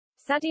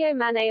Sadio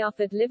Mané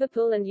offered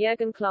Liverpool and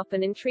Jürgen Klopp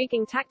an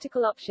intriguing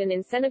tactical option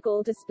in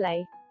Senegal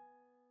display.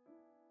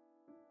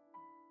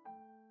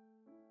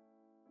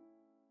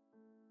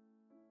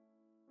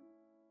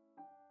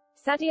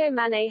 Sadio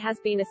Mané has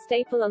been a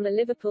staple on the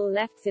Liverpool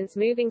left since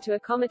moving to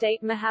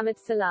accommodate Mohamed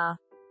Salah.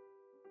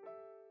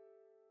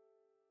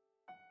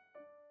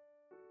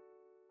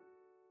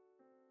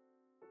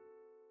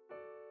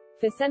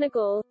 For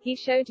Senegal, he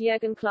showed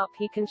Jürgen Klopp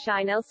he can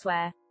shine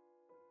elsewhere.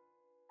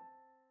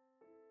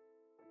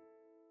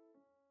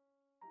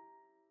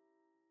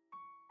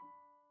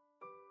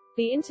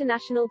 The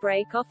international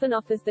break often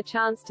offers the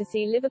chance to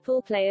see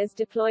Liverpool players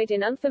deployed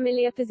in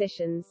unfamiliar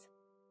positions.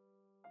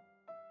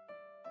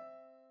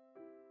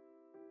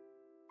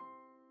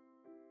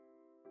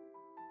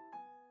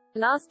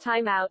 Last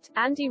time out,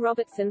 Andy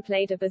Robertson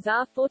played a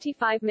bizarre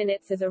 45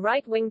 minutes as a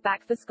right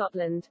wing-back for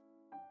Scotland.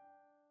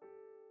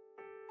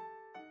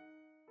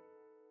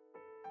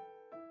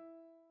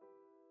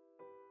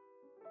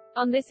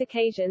 On this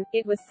occasion,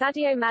 it was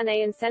Sadio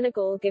Mané and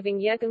Senegal giving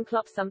Jürgen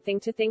Klopp something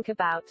to think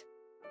about.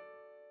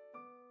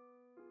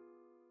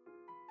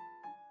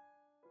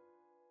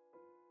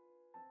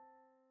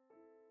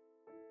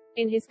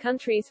 In his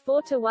country's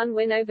 4-1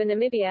 win over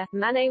Namibia,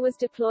 Mané was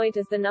deployed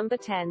as the number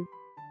 10.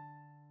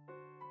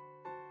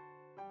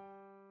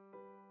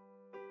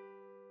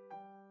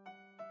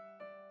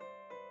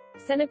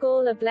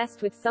 Senegal are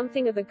blessed with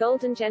something of a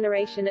golden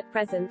generation at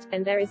present,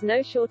 and there is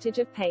no shortage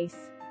of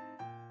pace.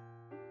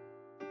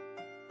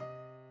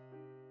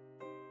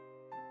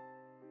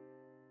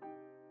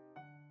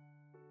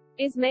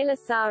 Ismaila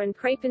Sarr and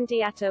Crépin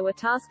Diatta were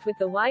tasked with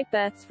the wide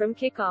berths from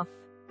kick-off.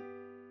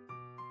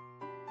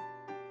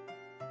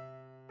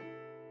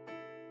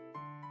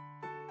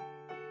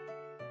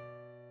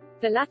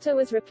 The latter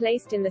was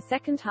replaced in the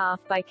second half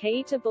by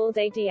Keita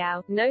Baldé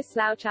Diaw, no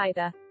slouch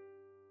either.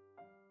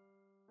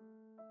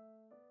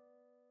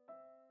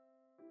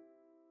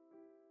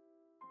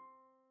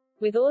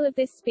 With all of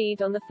this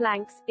speed on the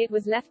flanks, it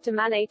was left to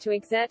Mané to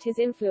exert his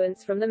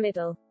influence from the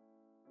middle.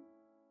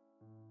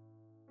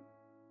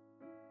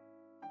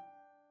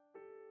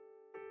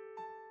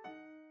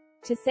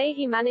 To say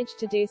he managed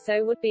to do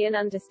so would be an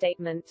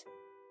understatement.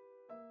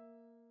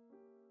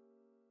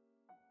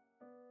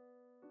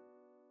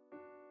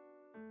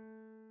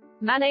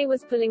 Mané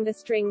was pulling the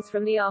strings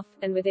from the off,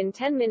 and within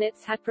 10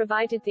 minutes had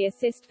provided the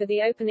assist for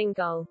the opening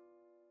goal.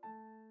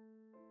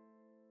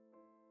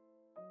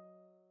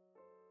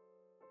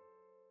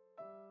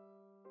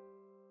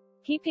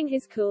 Keeping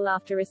his cool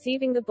after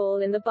receiving the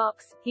ball in the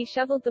box, he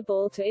shoveled the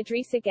ball to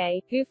Idrissa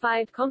Gueye, who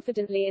fired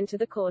confidently into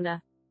the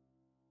corner.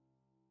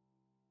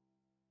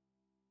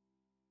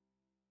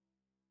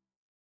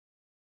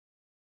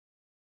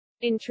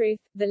 In truth,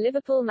 the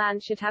Liverpool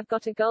man should have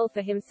got a goal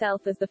for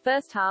himself as the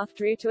first half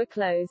drew to a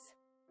close.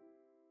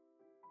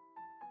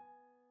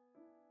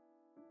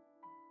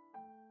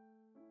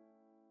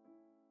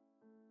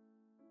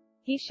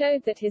 He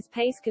showed that his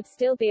pace could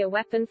still be a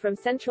weapon from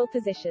central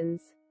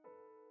positions.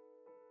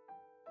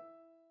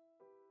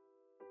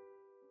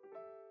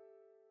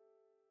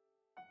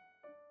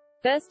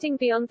 Bursting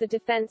beyond the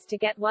defense to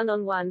get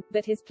one-on-one,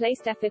 but his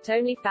placed effort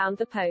only found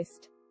the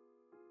post.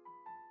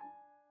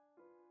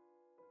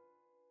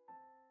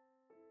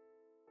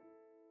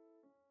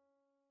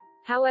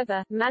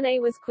 However, Mané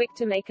was quick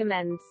to make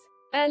amends.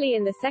 Early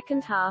in the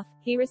second half,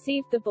 he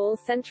received the ball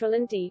central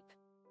and deep.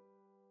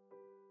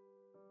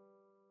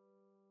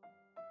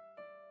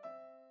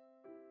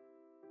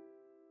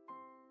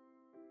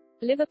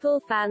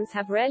 Liverpool fans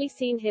have rarely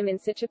seen him in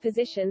such a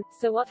position,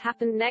 so what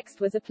happened next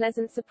was a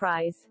pleasant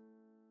surprise.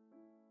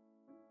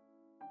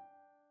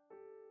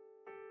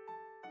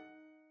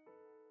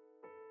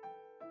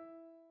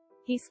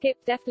 He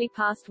skipped deftly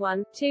past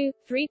 1, 2,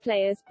 3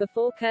 players,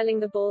 before curling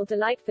the ball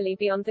delightfully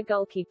beyond the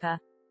goalkeeper.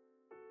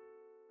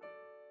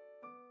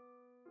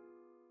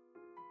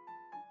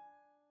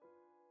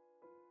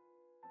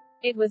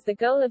 It was the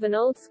goal of an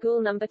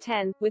old-school number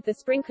 10, with the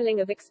sprinkling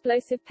of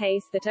explosive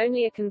pace that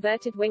only a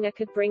converted winger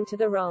could bring to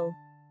the role.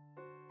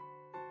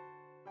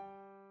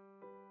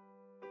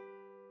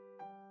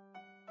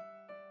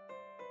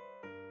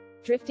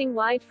 Drifting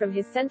wide from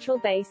his central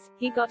base,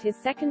 he got his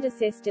second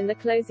assist in the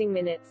closing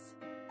minutes.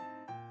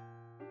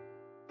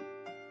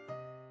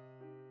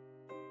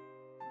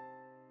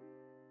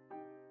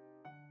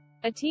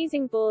 A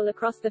teasing ball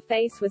across the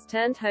face was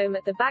turned home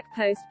at the back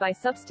post by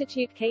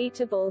substitute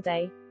Keita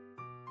Baldé.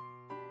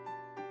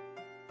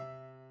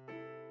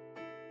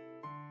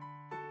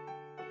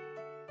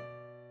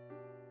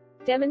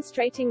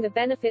 Demonstrating the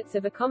benefits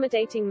of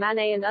accommodating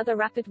Mané and other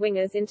rapid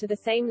wingers into the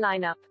same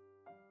lineup.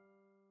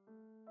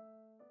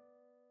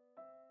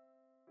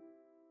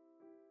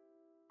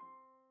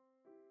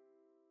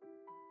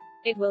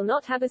 It will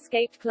not have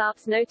escaped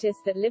Klopp's notice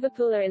that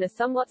Liverpool are in a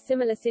somewhat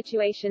similar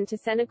situation to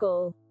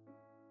Senegal.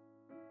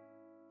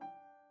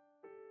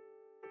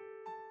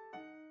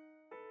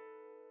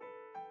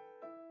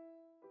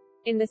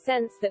 In the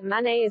sense that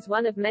Mané is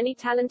one of many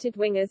talented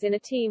wingers in a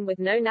team with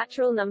no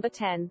natural number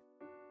 10.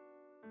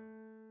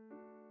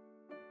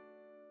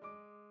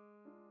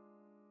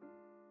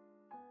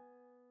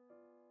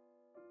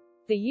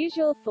 The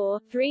usual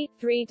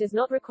 4-3-3 does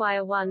not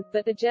require one,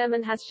 but the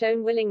German has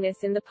shown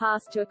willingness in the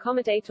past to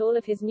accommodate all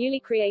of his newly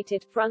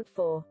created front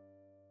four.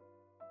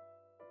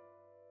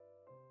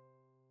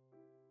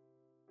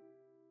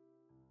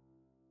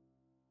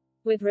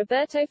 With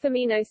Roberto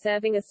Firmino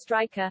serving as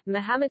striker,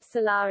 Mohamed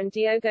Salah and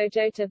Diogo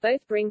Jota both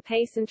bring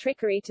pace and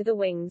trickery to the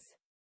wings.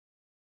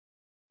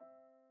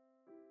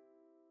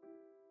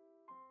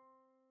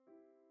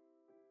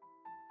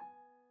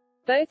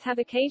 Both have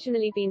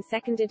occasionally been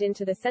seconded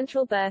into the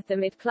central berth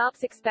amid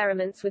Klopp's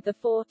experiments with the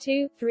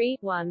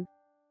 4-2-3-1.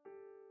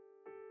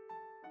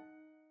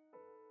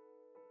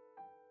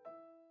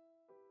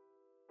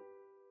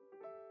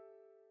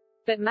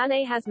 But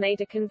Mané has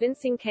made a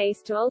convincing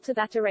case to alter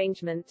that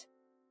arrangement.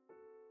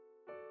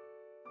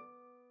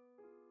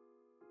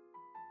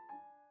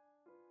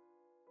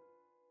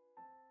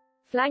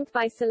 Flanked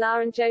by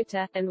Salah and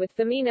Jota, and with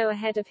Firmino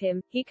ahead of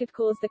him, he could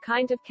cause the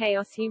kind of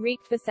chaos he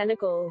wreaked for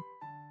Senegal.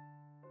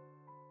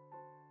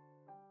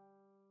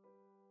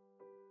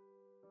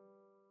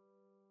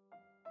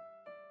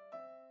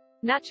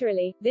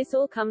 Naturally, this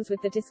all comes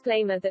with the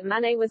disclaimer that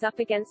Mané was up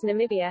against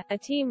Namibia, a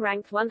team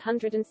ranked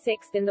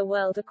 106th in the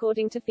world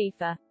according to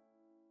FIFA.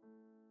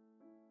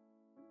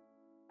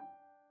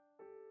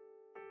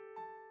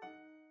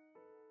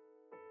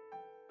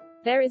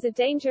 There is a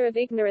danger of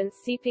ignorance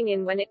seeping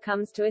in when it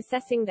comes to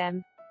assessing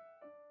them.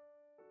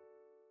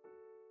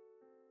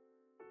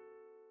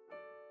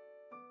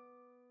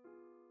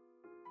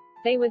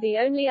 They were the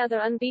only other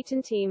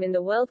unbeaten team in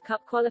the World Cup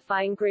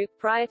qualifying group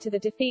prior to the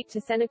defeat to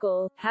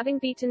Senegal, having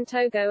beaten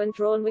Togo and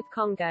drawn with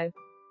Congo.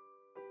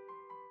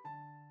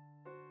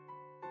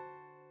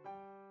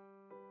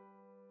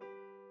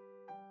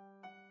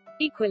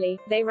 Equally,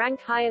 they rank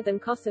higher than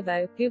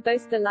Kosovo, who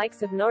boast the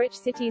likes of Norwich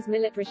City's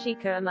Milot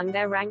Rashica among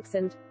their ranks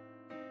and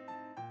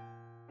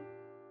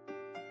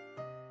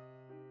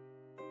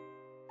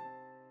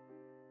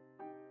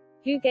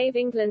who gave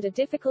England a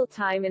difficult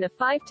time in a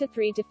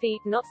 5-3 defeat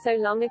not so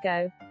long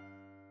ago.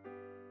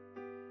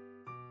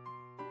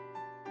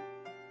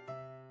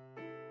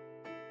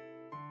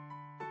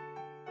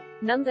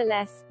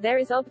 Nonetheless, there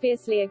is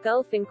obviously a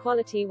gulf in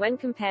quality when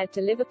compared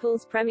to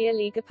Liverpool's Premier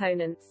League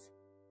opponents.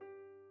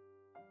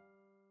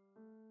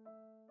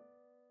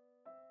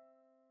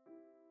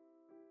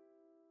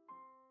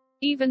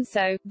 Even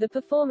so, the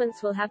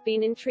performance will have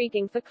been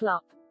intriguing for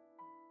Klopp.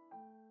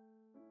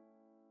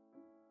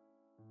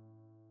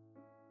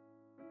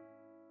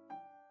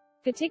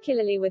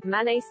 Particularly with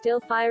Mané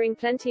still firing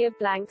plenty of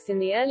blanks in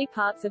the early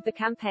parts of the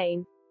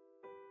campaign.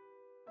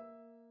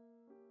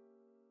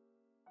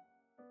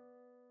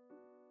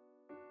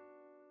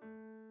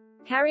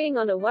 Carrying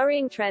on a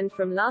worrying trend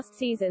from last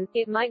season,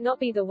 it might not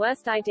be the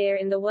worst idea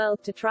in the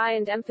world to try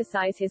and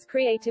emphasize his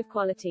creative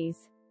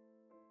qualities.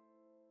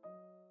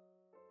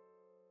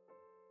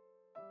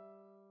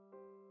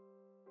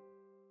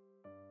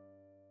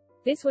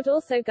 This would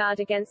also guard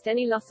against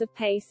any loss of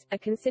pace, a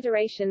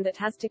consideration that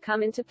has to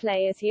come into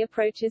play as he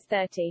approaches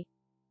 30.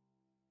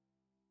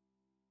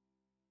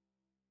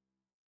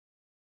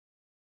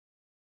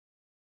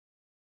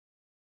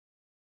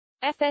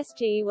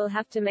 FSG will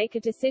have to make a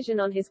decision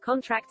on his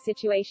contract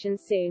situation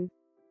soon.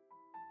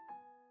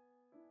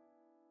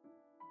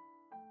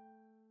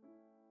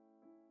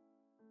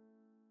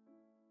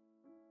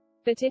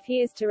 But if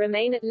he is to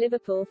remain at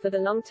Liverpool for the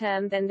long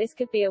term, then this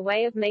could be a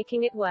way of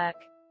making it work.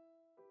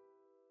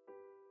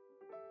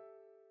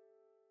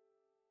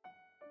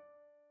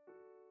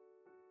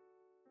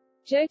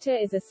 Jota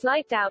is a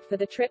slight doubt for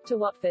the trip to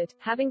Watford,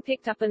 having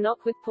picked up a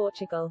knock with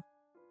Portugal.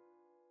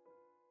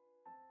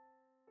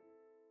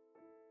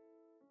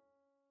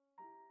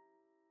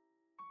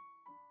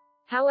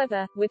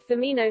 However, with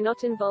Firmino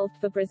not involved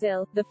for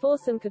Brazil, the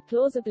foursome could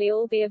plausibly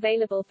all be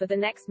available for the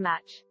next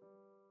match.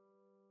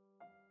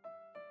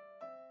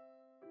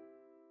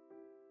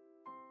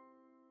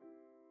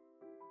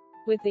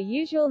 With the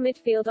usual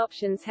midfield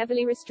options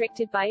heavily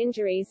restricted by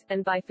injuries,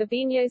 and by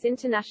Fabinho's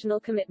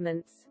international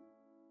commitments.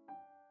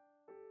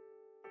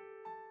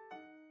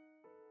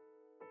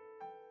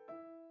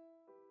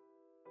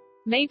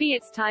 Maybe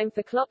it's time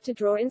for Klopp to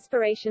draw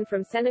inspiration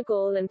from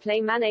Senegal and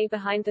play Mané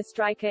behind the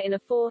striker in a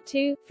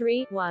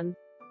 4-2-3-1.